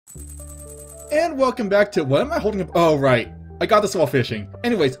And welcome back to, what am I holding up? Oh, right. I got this while fishing.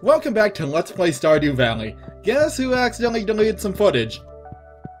 Anyways, welcome back to Let's Play Stardew Valley. Guess who accidentally deleted some footage?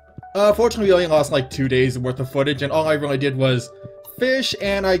 Fortunately, we only lost like 2 days worth of footage, and all I really did was fish,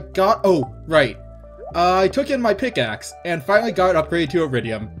 and I got, oh, right. I took in my pickaxe, and finally got it upgraded to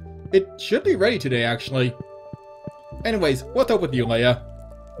Iridium. It should be ready today, actually. Anyways, what's up with you, Leia?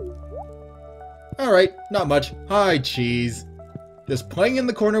 Alright, not much. Hi, Cheese. Just playing in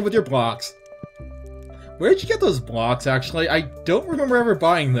the corner with your blocks. Where did you get those blocks, actually? I don't remember ever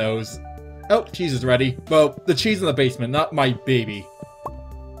buying those. Oh, cheese is ready. Well, the cheese in the basement, not my baby.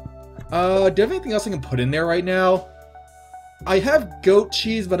 Do I have anything else I can put in there right now? I have goat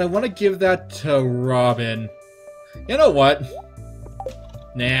cheese, but I want to give that to Robin. You know what?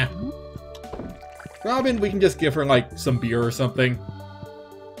 Nah. Robin, we can just give her, like, some beer or something.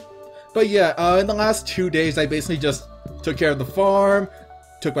 But yeah, in the last 2 days, I basically just took care of the farm,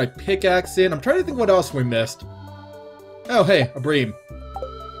 took my pickaxe in. I'm trying to think what else we missed. Oh, hey, a bream.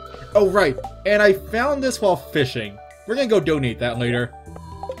 Oh, right. And I found this while fishing. We're gonna go donate that later.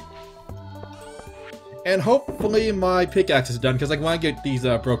 And hopefully my pickaxe is done, because I want to get these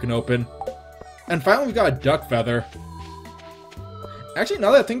broken open. And finally we got a duck feather. Actually,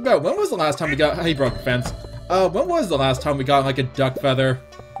 now that I think about it, when was the last time we got... Hey, broke the fence. When was the last time we got, like, a duck feather?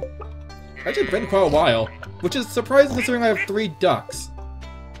 Actually, it's been quite a while. Which is surprising considering I have 3 ducks.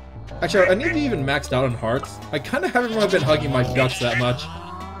 Actually, I need to be even maxed out on hearts. I kind of haven't really been hugging my ducks that much.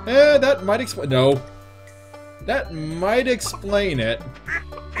 That might explain... No. That might explain it.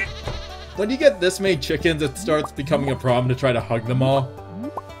 When you get this many chickens, it starts becoming a problem to try to hug them all.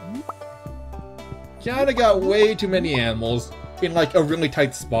 Kinda got way too many animals in, like, a really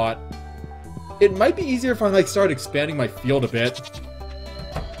tight spot. It might be easier if I, like, start expanding my field a bit.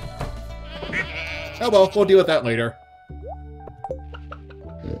 Oh well, we'll deal with that later.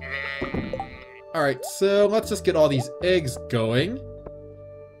 Alright, so let's just get all these eggs going.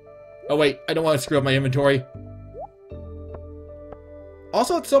 Oh wait, I don't want to screw up my inventory.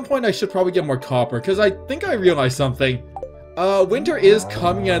 Also, at some point I should probably get more copper, because I think I realized something. Winter is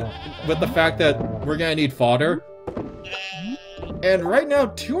coming in with the fact that we're gonna need fodder. And right now,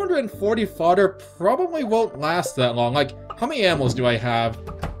 240 fodder probably won't last that long. Like, how many animals do I have?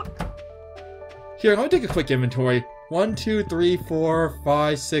 Here, let me take a quick inventory. 1, 2, 3, 4,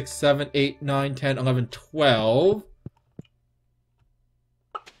 5, 6, 7, 8, 9, 10, 11, 12.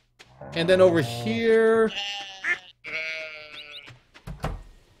 And then over here...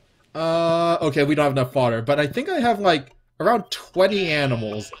 okay, we don't have enough fodder, but I think I have, like, around 20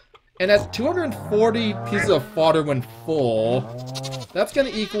 animals. And at 240 pieces of fodder when full, that's gonna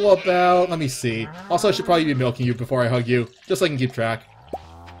equal about... Let me see. Also, I should probably be milking you before I hug you, just so I can keep track.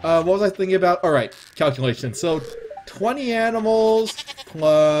 What was I thinking about? Alright, calculation. So, 20 animals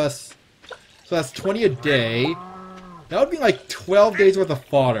plus... So that's 20 a day. That would be like 12 days worth of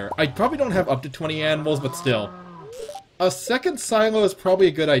fodder. I probably don't have up to 20 animals, but still. A second silo is probably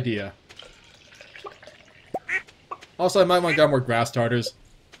a good idea. Also, I might want to grab more grass starters.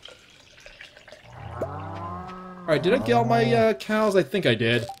 Alright, did I get all my cows? I think I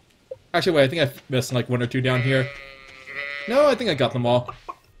did. Actually, wait, I think I missed like 1 or 2 down here. No, I think I got them all.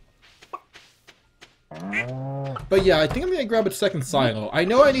 But yeah, I think I'm gonna grab a second silo. I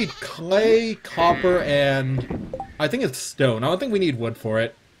know I need clay, copper, and... I think it's stone. I don't think we need wood for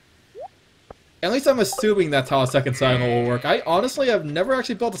it. At least I'm assuming that's how a second silo will work. I honestly have never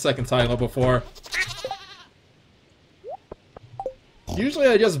actually built a second silo before. Usually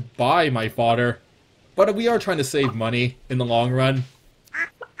I just buy my fodder. But we are trying to save money in the long run.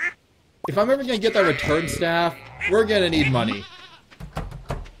 If I'm ever gonna get that return staff, we're gonna need money.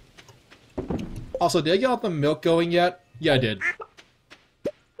 Also, did I get all the milk going yet? Yeah, I did.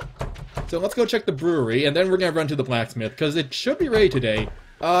 So let's go check the brewery, and then we're gonna run to the blacksmith, because it should be ready today.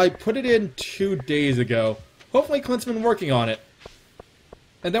 I put it in 2 days ago. Hopefully Clint's been working on it.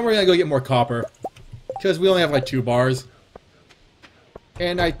 And then we're gonna go get more copper. Because we only have like 2 bars.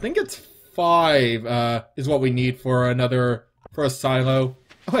 And I think it's 5 is what we need for a silo.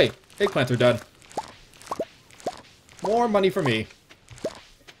 Oh wait, eggplants are done. More money for me.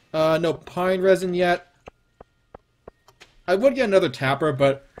 No pine resin yet. I would get another tapper,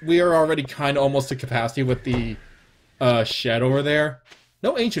 but we are already kind of almost to capacity with the shed over there.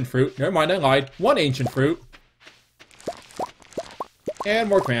 No ancient fruit. Never mind, I lied. 1 ancient fruit. And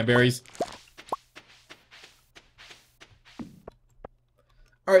more cranberries.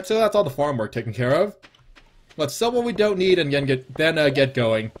 Alright, so that's all the farm work taken care of. Let's sell what we don't need and then get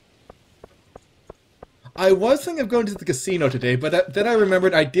going. I was thinking of going to the casino today, but then I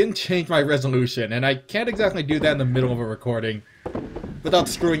remembered I didn't change my resolution, and I can't exactly do that in the middle of a recording without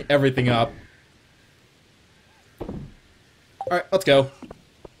screwing everything up. Alright, let's go.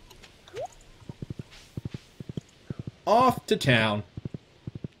 Off to town.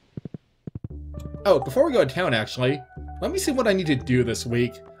 Oh, before we go to town, actually, let me see what I need to do this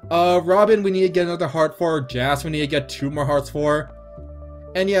week. Robin, we need to get another heart for. Jas, we need to get 2 more hearts for.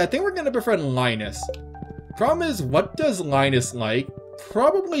 And yeah, I think we're gonna befriend Linus. Problem is, what does Linus like?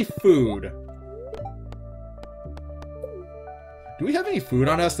 Probably food. Do we have any food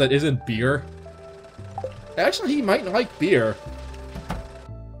on us that isn't beer? Actually, he might like beer.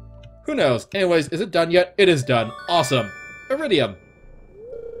 Who knows? Anyways, is it done yet? It is done. Awesome. Iridium.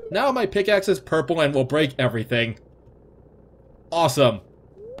 Now my pickaxe is purple and will break everything. Awesome.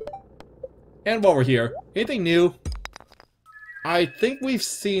 And while we're here, anything new? I think we've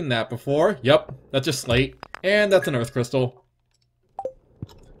seen that before. Yep, that's just slate. And that's an earth crystal.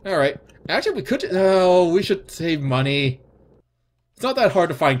 Alright. Actually, we could... Oh, we should save money. It's not that hard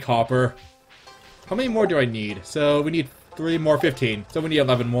to find copper. How many more do I need? So we need 3 more, 15. So we need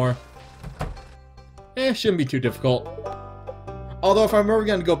 11 more. Shouldn't be too difficult. Although if I'm ever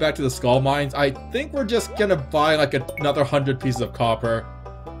going to go back to the skull mines, I think we're just going to buy like another 100 pieces of copper.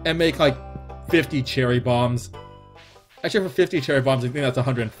 And make like 50 cherry bombs. Actually, for 50 cherry bombs, I think that's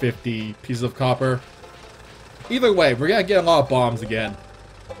 150 pieces of copper. Either way, we're going to get a lot of bombs again.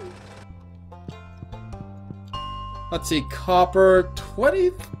 Let's see, copper,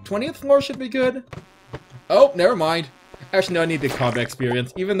 20th floor should be good. Oh, never mind. Actually, no, I need the combat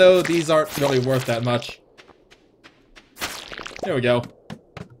experience, even though these aren't really worth that much. There we go.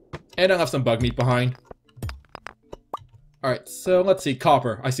 And I'll have some bug meat behind. Alright, so let's see,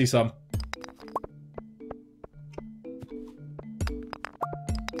 copper. I see some.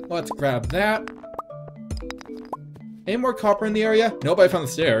 Let's grab that. Any more copper in the area? Nope, I found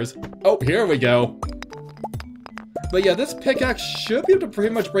the stairs. Oh, here we go. But yeah, this pickaxe should be able to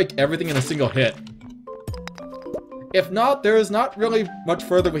pretty much break everything in a single hit. If not, there is not really much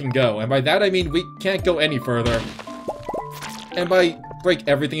further we can go. And by that I mean we can't go any further. And by break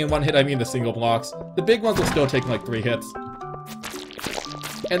everything in one hit, I mean the single blocks. The big ones will still take like 3 hits.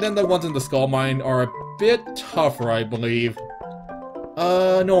 And then the ones in the skull mine are a bit tougher, I believe.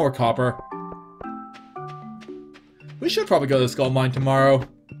 No more copper. We should probably go to the skull mine tomorrow.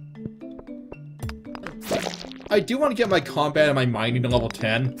 I do want to get my combat and my mining to level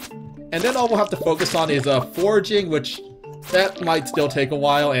 10. And then all we'll have to focus on is foraging, which that might still take a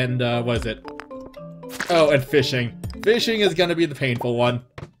while, and what is it? Oh, and fishing. Fishing is gonna be the painful one.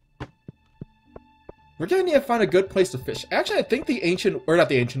 We're gonna need to find a good place to fish. Actually, I think the ancient, or not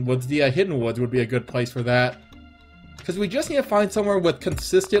the ancient woods, the hidden woods would be a good place for that. Because we just need to find somewhere with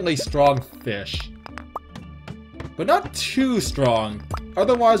consistently strong fish. But not too strong.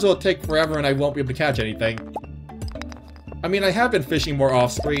 Otherwise it'll take forever and I won't be able to catch anything. I mean, I have been fishing more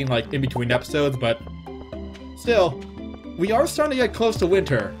off-screen, like, in between episodes, but... Still, we are starting to get close to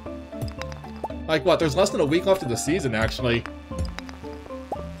winter. Like, what, there's less than a week left of the season, actually.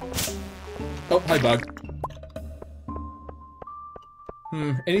 Oh, hi, bug.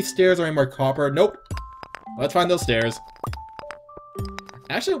 Any stairs or any more copper? Nope. Let's find those stairs.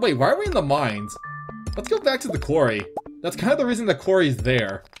 Actually, wait, why are we in the mines? Let's go back to the quarry. That's kind of the reason the quarry's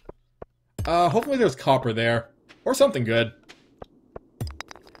there. Hopefully there's copper there. Or something good.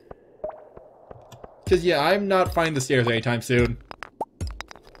 Because, yeah, I'm not finding the stairs anytime soon.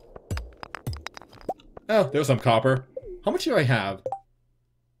 Oh, there's some copper. How much do I have?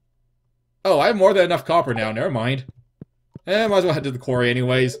 Oh, I have more than enough copper now, never mind. Might as well head to the quarry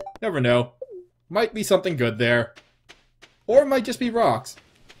anyways. Never know. Might be something good there. Or it might just be rocks.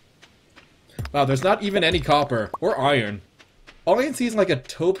 Wow, there's not even any copper. Or iron. All I can see is like a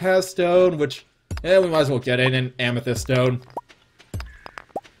topaz stone, which... we might as well get in an amethyst stone.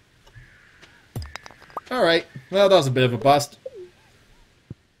 Alright, well that was a bit of a bust.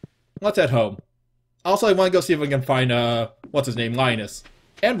 Let's head home. Also, I want to go see if I can find, what's his name, Linus.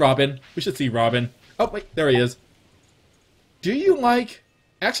 And Robin. We should see Robin. Oh, wait, there he is. Do you like...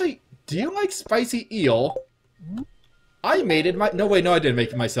 Actually, do you like spicy eel? I made it no, wait, no, I didn't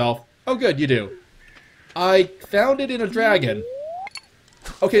make it myself. Oh, good, you do. I found it in a dragon.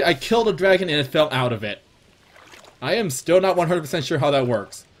 Okay, I killed a dragon and it fell out of it. I am still not 100% sure how that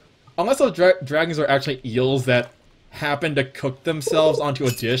works. Unless those dragons are actually eels that happen to cook themselves onto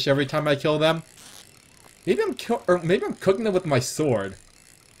a dish every time I kill them. Maybe I'm cooking them with my sword.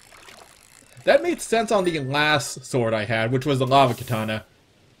 That made sense on the last sword I had, which was the lava katana.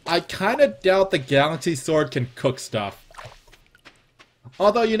 I kinda doubt the galaxy sword can cook stuff.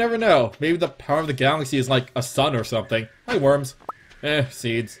 Although you never know. Maybe the power of the galaxy is like a sun or something. Hi, worms.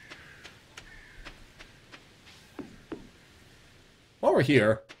 Seeds. While we're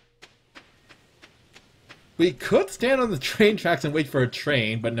here... We could stand on the train tracks and wait for a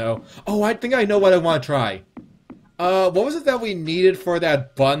train, but no. Oh, I think I know what I want to try. What was it that we needed for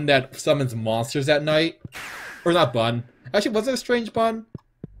that bun that summons monsters at night? Or not bun. Actually, was it a strange bun?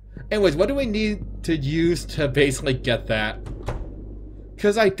 Anyways, what do we need to use to basically get that?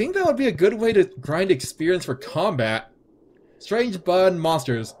 Because I think that would be a good way to grind experience for combat. Strange bun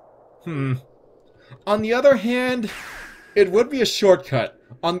monsters. On the other hand, it would be a shortcut.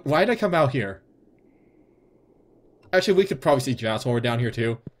 Why did I come out here? Actually, we could probably see Jas while we're down here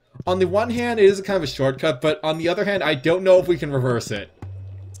too. On the one hand, it is kind of a shortcut, but on the other hand, I don't know if we can reverse it.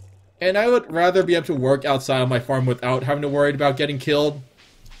 And I would rather be able to work outside of my farm without having to worry about getting killed.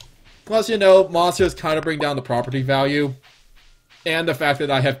 Plus, you know, monsters kind of bring down the property value. And the fact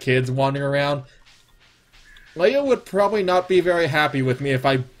that I have kids wandering around. Leia would probably not be very happy with me if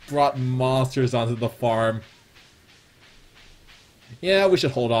I brought monsters onto the farm. Yeah, we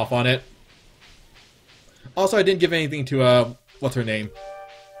should hold off on it. Also, I didn't give anything to, what's her name?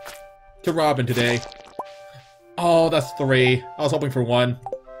 To Robin today. Oh, that's 3. I was hoping for 1.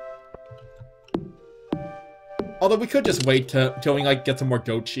 Although we could just wait till we, like, get some more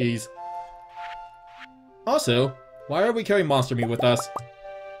goat cheese. Also, why are we carrying monster meat with us?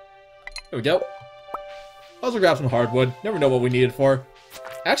 There we go. Also grab some hardwood. Never know what we need it for.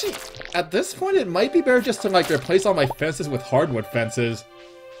 Actually, at this point, it might be better just to, like, replace all my fences with hardwood fences.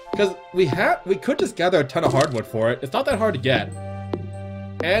 Because we could just gather a ton of hardwood for it. It's not that hard to get.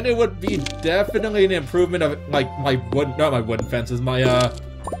 And it would be definitely an improvement of, like, not my wooden fences, my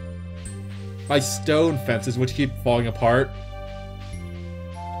stone fences, which keep falling apart.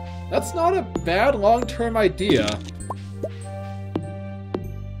 That's not a bad long-term idea.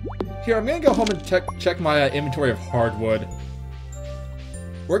 Here, I'm gonna go home and check my inventory of hardwood.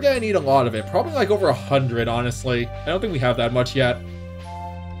 We're gonna need a lot of it. Probably like over 100, honestly. I don't think we have that much yet.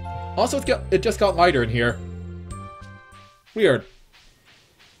 Also, it just got lighter in here. Weird.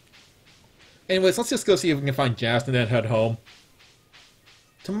 Anyways, let's just go see if we can find Jas and then head home.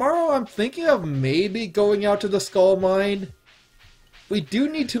 Tomorrow, I'm thinking of maybe going out to the Skull Mine. We do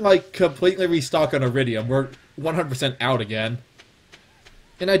need to, like, completely restock on Iridium. We're 100% out again.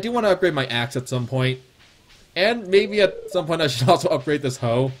 And I do want to upgrade my axe at some point. And maybe at some point I should also upgrade this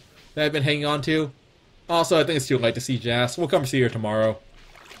hoe that I've been hanging on to. Also, I think it's too late to see Jas. We'll come see her tomorrow.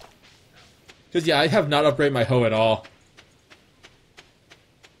 Because, yeah, I have not upgraded my hoe at all.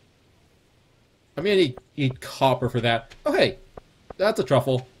 I'm gonna need copper for that. Oh, hey! That's a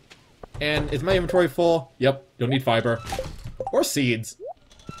truffle. And is my inventory full? Yep, don't need fiber. Or seeds.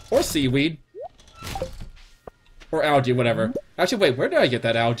 Or seaweed. Or algae, whatever. Actually, wait, where did I get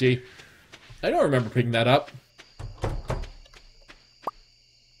that algae? I don't remember picking that up.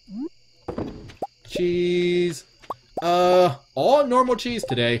 Cheese. All normal cheese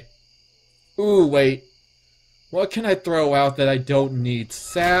today. Ooh, wait. What can I throw out that I don't need?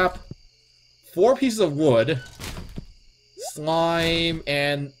 Sap. 4 pieces of wood. Slime.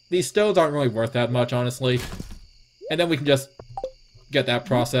 And these stones aren't really worth that much, honestly. And then we can just get that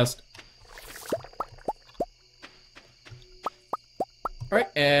processed. Alright,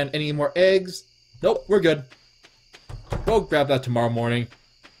 and any more eggs? Nope, we're good. We'll grab that tomorrow morning.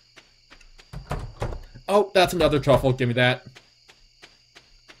 Oh, that's another truffle. Give me that.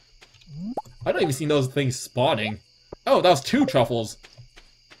 I don't even see those things spawning. Oh, that was 2 truffles.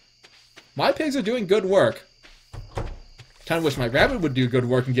 My pigs are doing good work. Kinda wish my rabbit would do good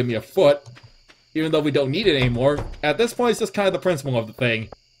work and give me a foot. Even though we don't need it anymore. At this point, it's just kind of the principle of the thing.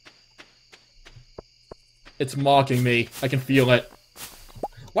 It's mocking me. I can feel it.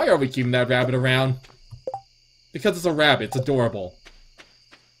 Why are we keeping that rabbit around? Because it's a rabbit. It's adorable.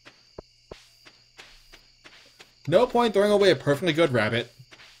 No point throwing away a perfectly good rabbit.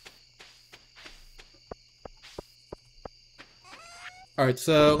 Alright,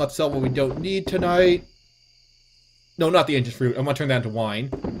 so let's sell what we don't need tonight. No, not the ancient fruit. I'm gonna turn that into wine.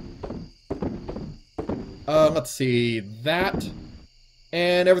 Let's see. That.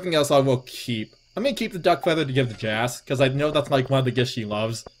 And everything else I will keep. I'm gonna keep the duck feather to give to Jas, because I know that's like one of the gifts she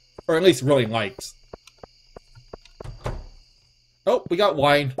loves. Or at least really likes. Oh, we got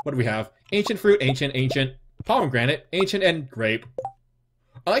wine. What do we have? Ancient fruit, ancient, pomegranate, ancient, and grape.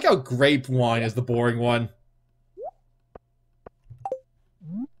 I like how grape wine is the boring one.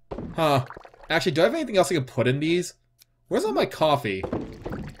 Huh. Actually, do I have anything else I can put in these? Where's all my coffee?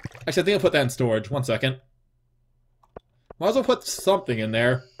 Actually, I think I'll put that in storage. 1 second. Might as well put something in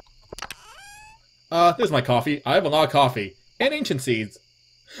there. There's my coffee. I have a lot of coffee. And ancient seeds.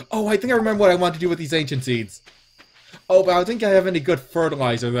 Oh, I think I remember what I want to do with these ancient seeds. Oh, but I don't think I have any good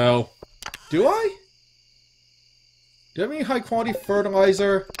fertilizer, though. Do I? Do I have any high-quality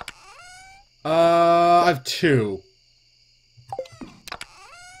fertilizer? I have 2.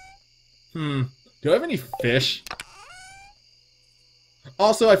 Do I have any fish?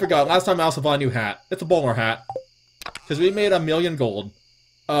 Also, I forgot, last time I also bought a new hat. It's a bowler hat. Because we made 1,000,000 gold.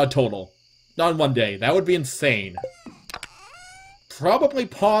 Total. Not in one day. That would be insane. Probably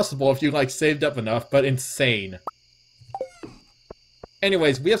possible if you, like, saved up enough, but insane.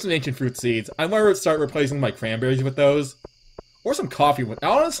 Anyways, we have some ancient fruit seeds. I want to start replacing my cranberries with those. Or some coffee.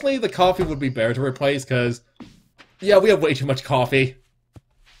 Honestly, the coffee would be better to replace, because... yeah, we have way too much coffee.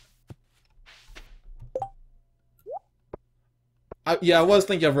 I was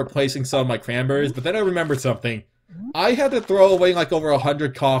thinking of replacing some of my cranberries, but then I remembered something. I had to throw away like over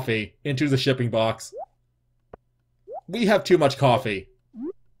 100 coffee into the shipping box. We have too much coffee.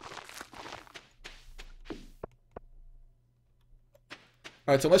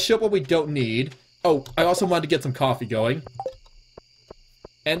 Alright, so let's ship what we don't need. Oh, I also wanted to get some coffee going.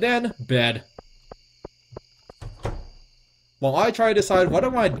 And then, bed. While I try to decide what I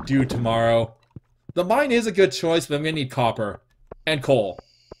want to do tomorrow. The mine is a good choice, but I'm going to need copper. And coal.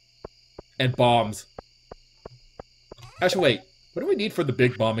 And bombs. Actually, wait. What do we need for the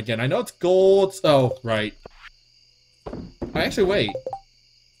big bomb again? I know it's gold. Oh, right. Actually, wait.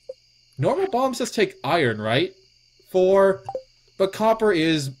 Normal bombs just take iron, right? But copper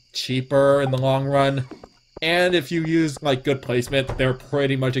is cheaper in the long run. And if you use, like, good placement, they're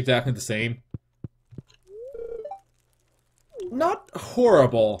pretty much exactly the same. Not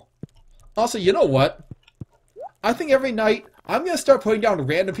horrible. Also, you know what? I think every night, I'm gonna start putting down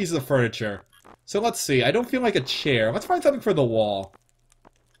random pieces of furniture. So let's see, I don't feel like a chair. Let's find something for the wall.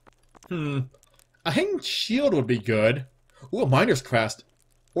 A hanging shield would be good. Ooh, a miner's crest.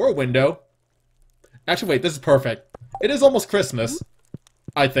 Or a window. Actually, wait, this is perfect. It is almost Christmas.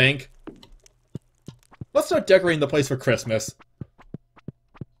 I think. Let's start decorating the place for Christmas.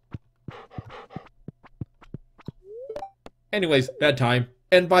 Anyways, bedtime.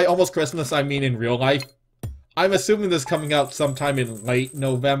 And by almost Christmas, I mean in real life. I'm assuming this is coming out sometime in late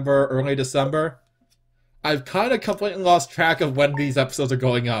November, early December. I've kind of completely lost track of when these episodes are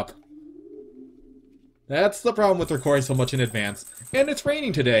going up. That's the problem with recording so much in advance. And it's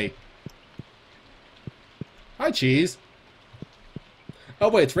raining today. Hi, Cheese. Oh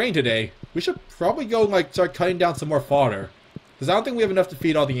wait, it's raining today. We should probably go, like, start cutting down some more fodder. Because I don't think we have enough to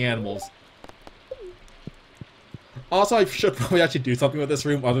feed all the animals. Also, I should probably actually do something with this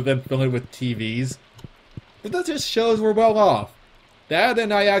room other than fill it with TVs. But that just shows we're well off. That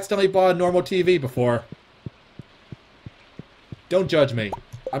and I accidentally bought a normal TV before. Don't judge me.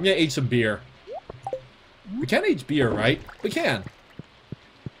 I'm gonna age some beer. We can age beer, right? We can.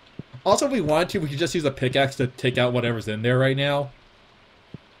 Also, if we wanted to, we could just use a pickaxe to take out whatever's in there right now.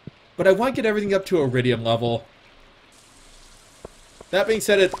 But I want to get everything up to Iridium level. That being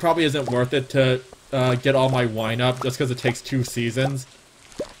said, it probably isn't worth it to get all my wine up, just because it takes 2 seasons.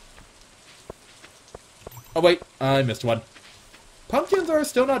 Oh wait, I missed one. Pumpkins are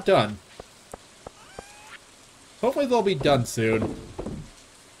still not done. Hopefully they'll be done soon.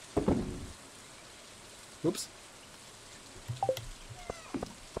 Oops.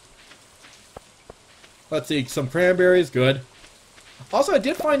 Let's see, some cranberries, good. Also, I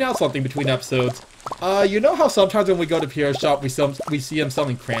did find out something between episodes. You know how sometimes when we go to Pierre's shop, we see him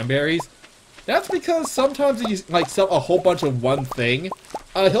selling cranberries? That's because sometimes he, like, sell a whole bunch of one thing.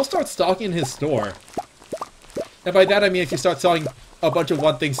 He'll start stocking in his store. And by that I mean if you start selling a bunch of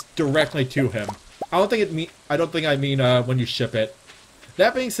one things directly to him. I don't think I mean when you ship it.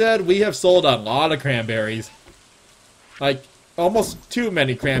 That being said, we have sold a lot of cranberries. Like, almost too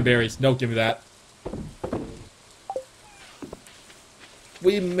many cranberries. Don't give me that.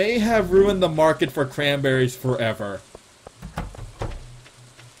 We may have ruined the market for cranberries forever.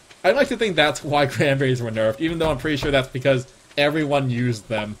 I'd like to think that's why cranberries were nerfed, even though I'm pretty sure that's because everyone used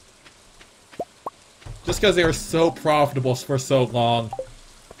them. Just because they were so profitable for so long.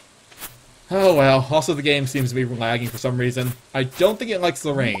 Oh well, also the game seems to be lagging for some reason. I don't think it likes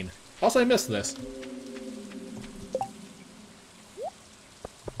the rain. Also, I missed this.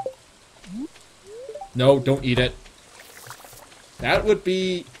 No, don't eat it. That would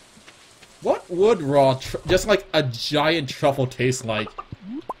be... What would raw, just like a giant truffle taste like?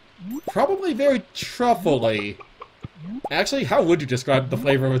 Probably very truffle-y. Actually, how would you describe the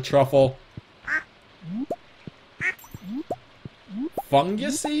flavor of a truffle?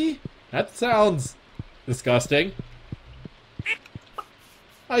 Fungusy? That sounds disgusting.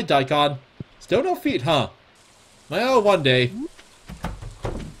 Hi, Daikon. Still no feet, huh? Well, one day.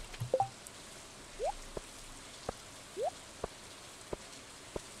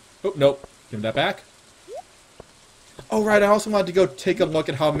 Oh, nope. Give that back. Oh, right, I also wanted to go take a look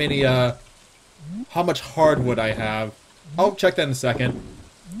at how many, how much hardwood I have. I'll check that in a second.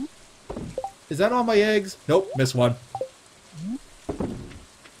 Is that all my eggs? Nope, missed one.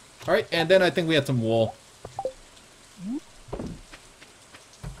 Alright, and then I think we had some wool.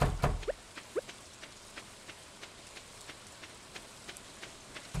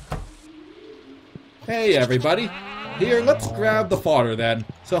 Hey everybody! Here, let's grab the fodder then.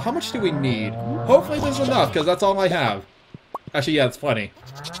 So how much do we need? Hopefully there's enough, because that's all I have. Actually, yeah, it's plenty.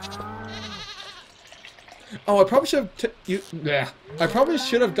 Oh, I probably should have I probably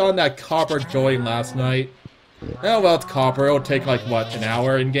should have gotten that copper going last night. Oh well, it's copper. It'll take like, what, an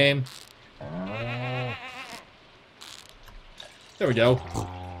hour in game? There we go.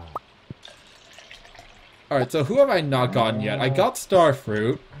 Alright, so who have I not gotten yet? I got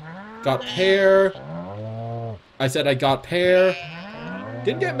starfruit. Got pear. I said I got pear.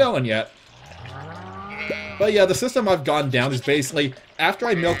 Didn't get melon yet. But yeah, the system I've gone down is basically, after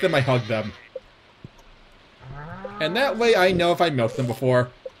I milk them, I hug them. And that way I know if I milked them before.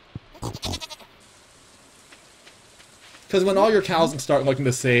 Because when all your cows start looking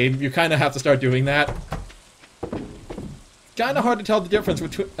the same, you kind of have to start doing that. Kind of hard to tell the difference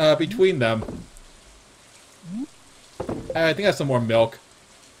between them. I think I have some more milk.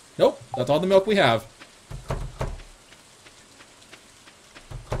 Nope, that's all the milk we have.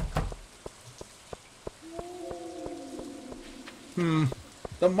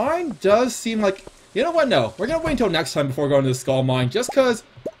 The mine does seem like... You know what? No. We're gonna wait until next time before going to the skull mine, just because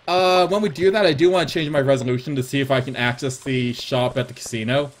when we do that, I do want to change my resolution to see if I can access the shop at the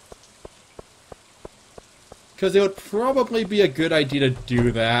casino. Because it would probably be a good idea to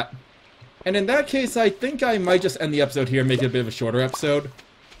do that. And in that case, I think I might just end the episode here and make it a bit of a shorter episode.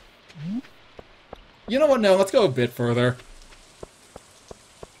 You know what? No, let's go a bit further.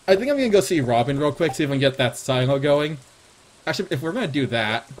 I think I'm gonna go see Robin real quick, see if I can get that silo going. Actually, if we're gonna do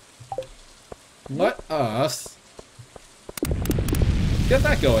that, let us get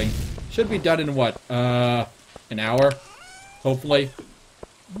that going. Should be done in what, an hour? Hopefully.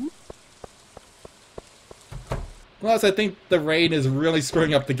 Plus, I think the rain is really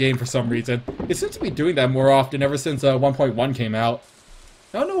screwing up the game for some reason. It seems to be doing that more often ever since 1.1 came out.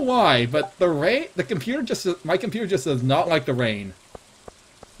 I don't know why, but the rain, my computer just does not like the rain.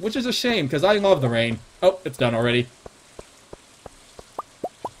 Which is a shame, because I love the rain. Oh, it's done already.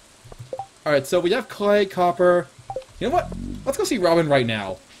 Alright, so we have clay, copper. You know what? Let's go see Robin right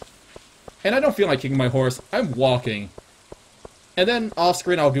now. And I don't feel like kicking my horse. I'm walking. And then off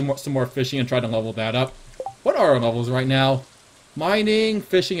screen I'll do some more fishing and try to level that up. What are our levels right now? Mining,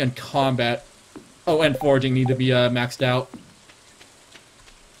 fishing, and combat. Oh, and foraging need to be maxed out.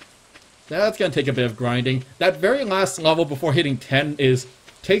 That's gonna take a bit of grinding. That very last level before hitting 10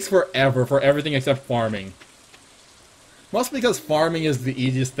 takes forever for everything except farming. Mostly because farming is the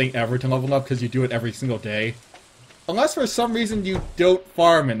easiest thing ever to level up because you do it every single day. Unless for some reason you don't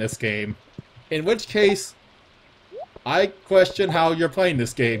farm in this game. In which case, I question how you're playing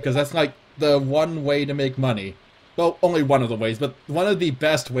this game, because that's like the one way to make money. Well, only one of the ways, but one of the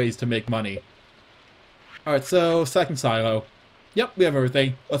best ways to make money. Alright, so second silo. Yep, we have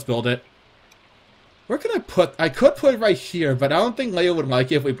everything. Let's build it. Where can I put... I could put it right here, but I don't think Leia would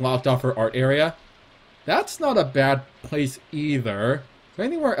like it if we blocked off her art area. That's not a bad place either. Is there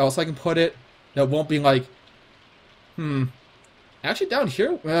anywhere else I can put it that won't be like... Actually, down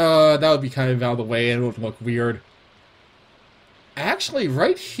here? That would be kind of out of the way and it would look weird. Actually,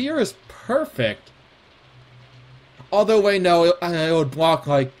 right here is perfect. Although, wait, no, it would block,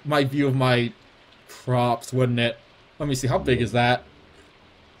 like, my view of my crops, wouldn't it? Let me see, how big is that?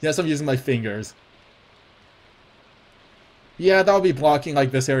 Yes, I'm using my fingers. Yeah, that would be blocking,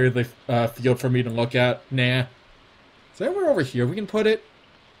 like, this area of the field for me to look at. Nah. Is there anywhere over here we can put it?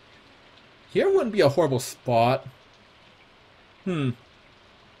 Here wouldn't be a horrible spot. We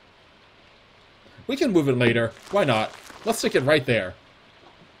can move it later. Why not? Let's stick it right there.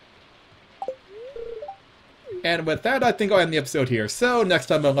 And with that, I think I'll end the episode here. So, next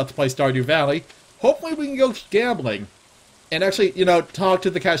time on Let's Play Stardew Valley, hopefully we can go gambling. And actually, you know, talk to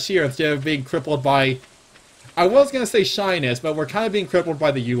the cashier instead of being crippled by... I was going to say shyness, but we're kind of being crippled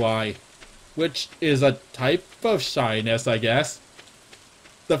by the UI. Which is a type of shyness, I guess.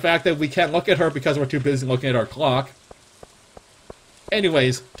 The fact that we can't look at her because we're too busy looking at our clock.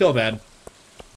 Anyways, till then.